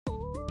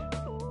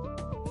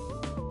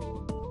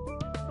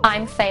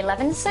I'm Faye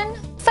Levinson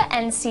for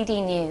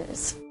NCD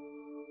News.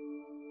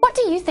 What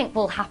do you think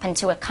will happen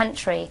to a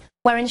country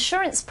where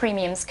insurance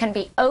premiums can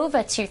be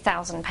over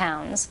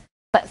 £2,000,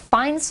 but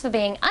fines for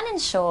being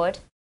uninsured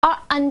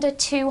are under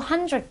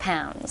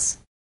 £200?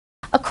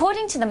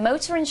 According to the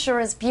Motor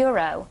Insurers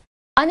Bureau,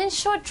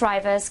 uninsured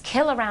drivers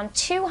kill around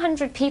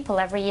 200 people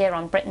every year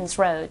on Britain's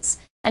roads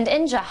and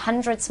injure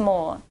hundreds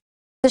more.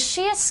 The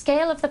sheer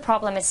scale of the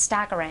problem is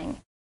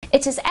staggering.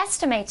 It is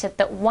estimated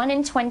that 1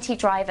 in 20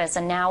 drivers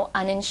are now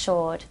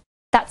uninsured.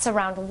 That's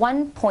around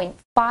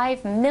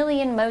 1.5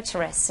 million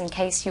motorists, in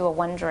case you were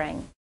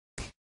wondering.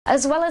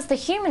 As well as the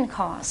human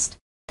cost,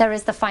 there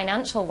is the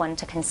financial one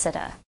to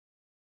consider.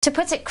 To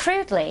put it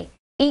crudely,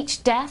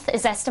 each death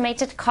is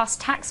estimated to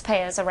cost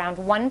taxpayers around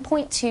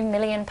 £1.2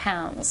 million,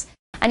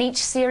 and each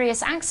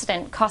serious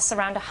accident costs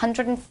around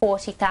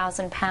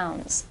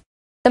 £140,000.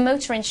 The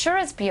Motor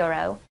Insurers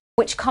Bureau,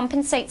 which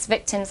compensates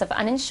victims of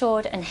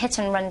uninsured and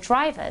hit-and-run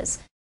drivers,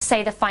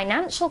 say the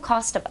financial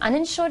cost of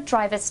uninsured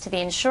drivers to the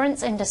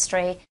insurance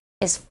industry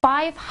is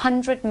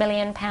 £500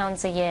 million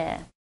a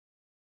year.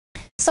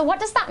 So what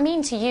does that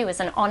mean to you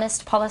as an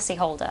honest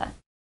policyholder?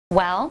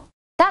 Well,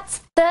 that's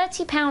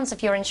 £30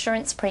 of your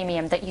insurance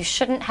premium that you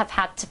shouldn't have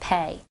had to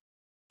pay.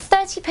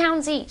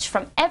 £30 each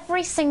from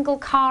every single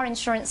car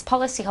insurance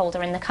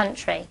policyholder in the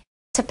country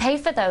to pay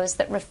for those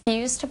that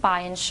refuse to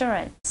buy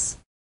insurance.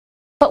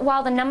 But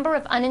while the number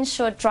of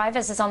uninsured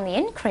drivers is on the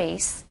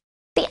increase,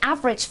 the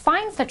average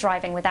fine for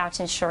driving without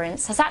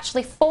insurance has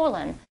actually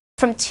fallen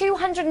from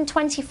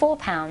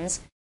 £224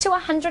 to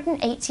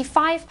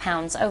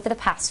 £185 over the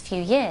past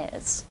few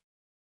years.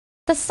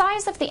 The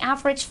size of the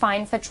average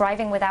fine for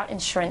driving without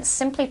insurance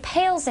simply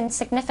pales in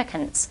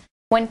significance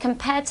when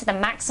compared to the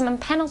maximum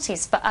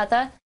penalties for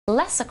other,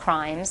 lesser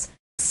crimes,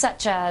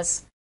 such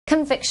as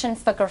conviction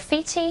for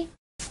graffiti,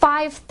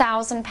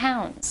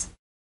 £5,000.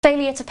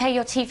 Failure to pay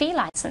your TV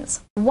licence,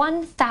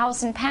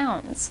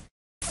 £1,000.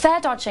 Fare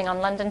dodging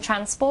on London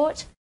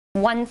transport,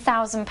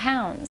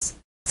 £1,000.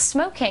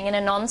 Smoking in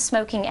a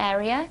non-smoking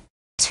area,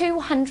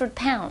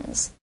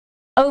 £200.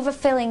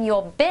 Overfilling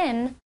your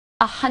bin,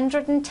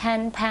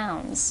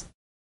 £110.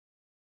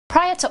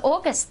 Prior to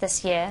August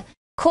this year,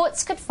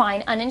 courts could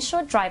fine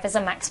uninsured drivers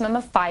a maximum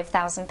of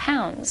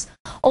 £5,000,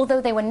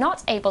 although they were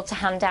not able to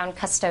hand down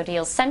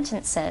custodial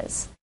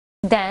sentences.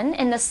 Then,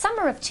 in the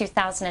summer of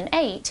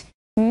 2008,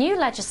 new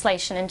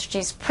legislation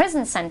introduced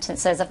prison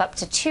sentences of up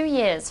to 2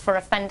 years for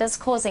offenders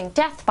causing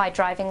death by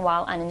driving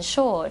while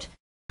uninsured,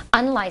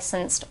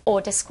 unlicensed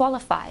or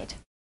disqualified.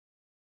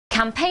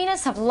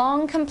 Campaigners have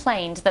long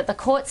complained that the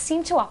courts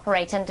seem to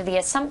operate under the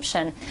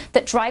assumption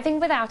that driving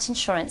without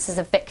insurance is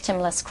a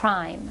victimless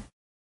crime.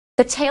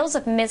 The tales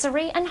of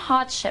misery and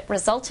hardship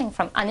resulting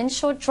from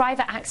uninsured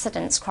driver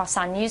accidents cross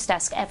our news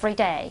desk every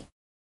day.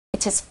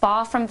 It is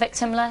far from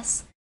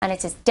victimless, and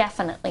it is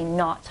definitely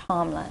not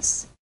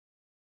harmless.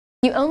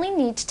 You only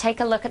need to take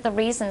a look at the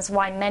reasons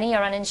why many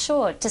are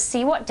uninsured to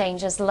see what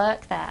dangers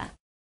lurk there.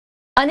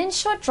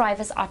 Uninsured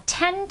drivers are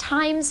 10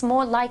 times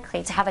more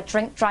likely to have a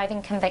drink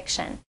driving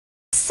conviction,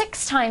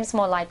 6 times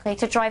more likely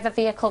to drive a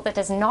vehicle that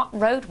is not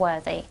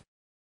roadworthy,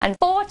 and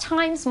 4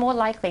 times more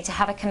likely to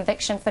have a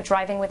conviction for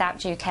driving without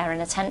due care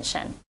and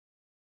attention.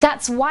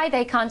 That's why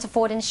they can't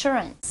afford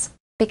insurance,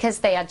 because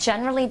they are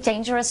generally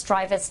dangerous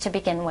drivers to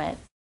begin with.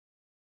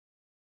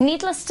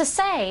 Needless to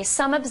say,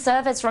 some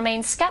observers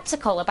remain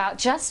skeptical about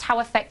just how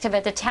effective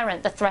a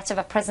deterrent the threat of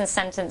a prison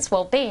sentence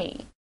will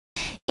be.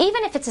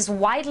 Even if it is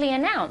widely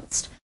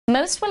announced,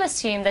 most will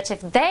assume that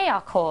if they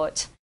are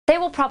caught, they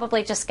will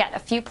probably just get a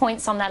few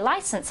points on their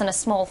license and a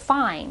small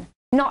fine,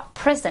 not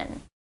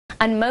prison.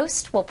 And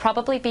most will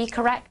probably be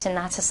correct in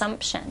that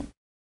assumption.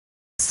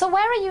 So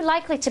where are you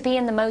likely to be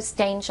in the most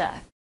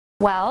danger?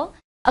 Well,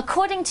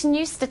 according to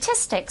new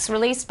statistics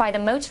released by the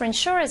Motor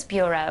Insurers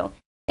Bureau,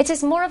 it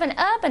is more of an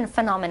urban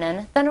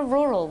phenomenon than a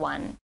rural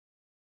one.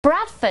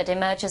 Bradford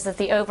emerges as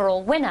the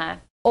overall winner,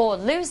 or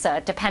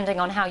loser, depending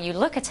on how you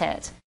look at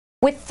it,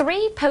 with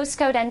 3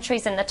 postcode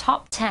entries in the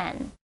top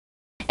 10.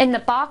 In the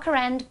Barker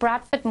End,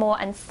 Bradford Moor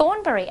and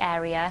Thornbury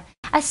area,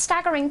 a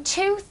staggering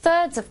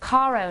 2/3 of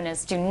car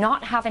owners do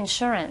not have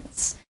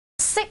insurance,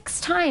 6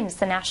 times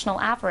the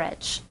national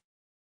average.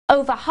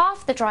 Over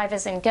half the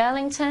drivers in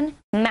Girlington,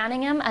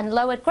 Manningham and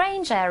Lower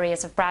Grange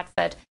areas of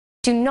Bradford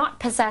do not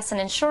possess an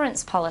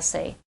insurance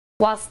policy,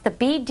 whilst the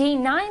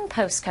BD9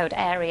 postcode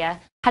area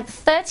had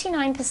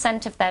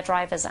 39% of their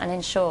drivers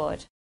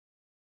uninsured.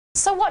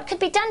 So what could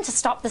be done to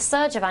stop the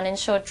surge of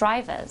uninsured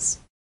drivers?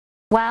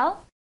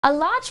 Well, a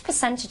large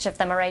percentage of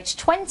them are aged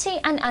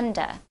 20 and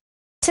under.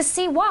 To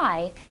see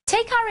why,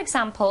 take our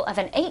example of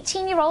an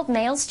 18-year-old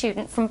male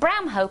student from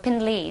Bramhope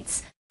in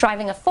Leeds,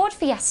 driving a Ford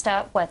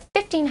Fiesta worth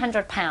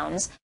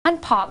 £1,500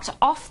 and parked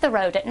off the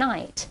road at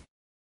night.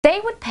 They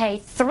would pay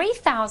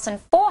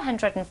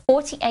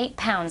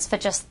 £3,448 for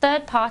just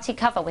third-party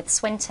cover with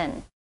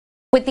Swinton.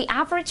 With the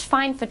average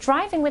fine for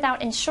driving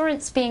without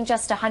insurance being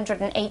just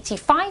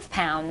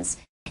 £185,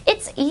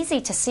 it's easy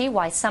to see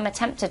why some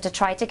attempted to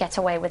try to get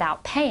away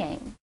without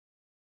paying.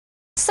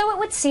 So it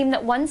would seem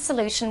that one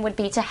solution would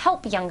be to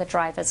help younger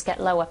drivers get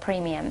lower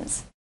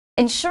premiums.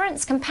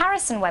 Insurance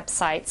comparison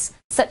websites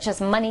such as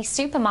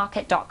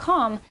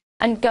moneysupermarket.com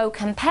and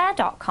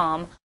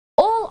gocompare.com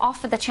all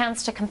offer the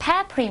chance to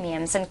compare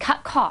premiums and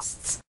cut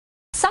costs,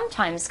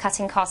 sometimes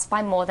cutting costs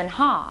by more than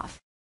half.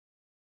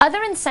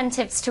 Other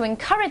incentives to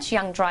encourage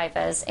young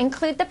drivers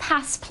include the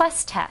Pass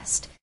Plus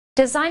test,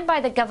 designed by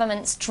the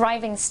government's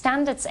Driving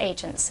Standards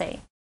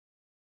Agency.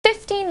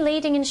 15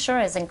 leading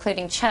insurers,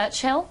 including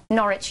Churchill,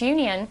 Norwich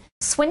Union,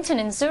 Swinton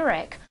and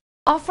Zurich,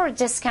 offer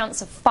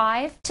discounts of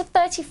 5 to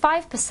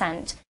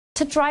 35%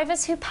 to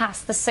drivers who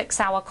pass the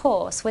 6-hour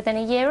course within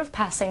a year of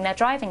passing their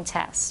driving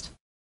test.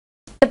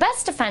 The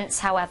best defense,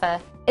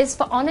 however, is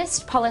for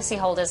honest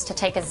policyholders to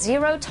take a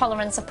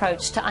zero-tolerance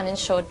approach to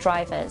uninsured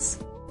drivers.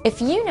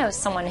 If you know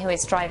someone who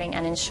is driving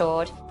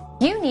uninsured,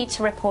 you need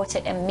to report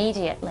it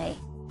immediately.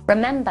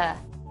 Remember,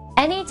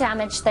 any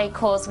damage they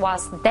cause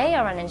whilst they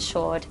are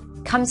uninsured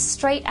comes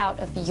straight out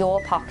of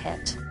your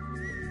pocket.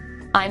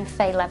 I'm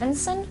Faye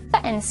Levinson for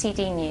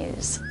NCD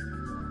News.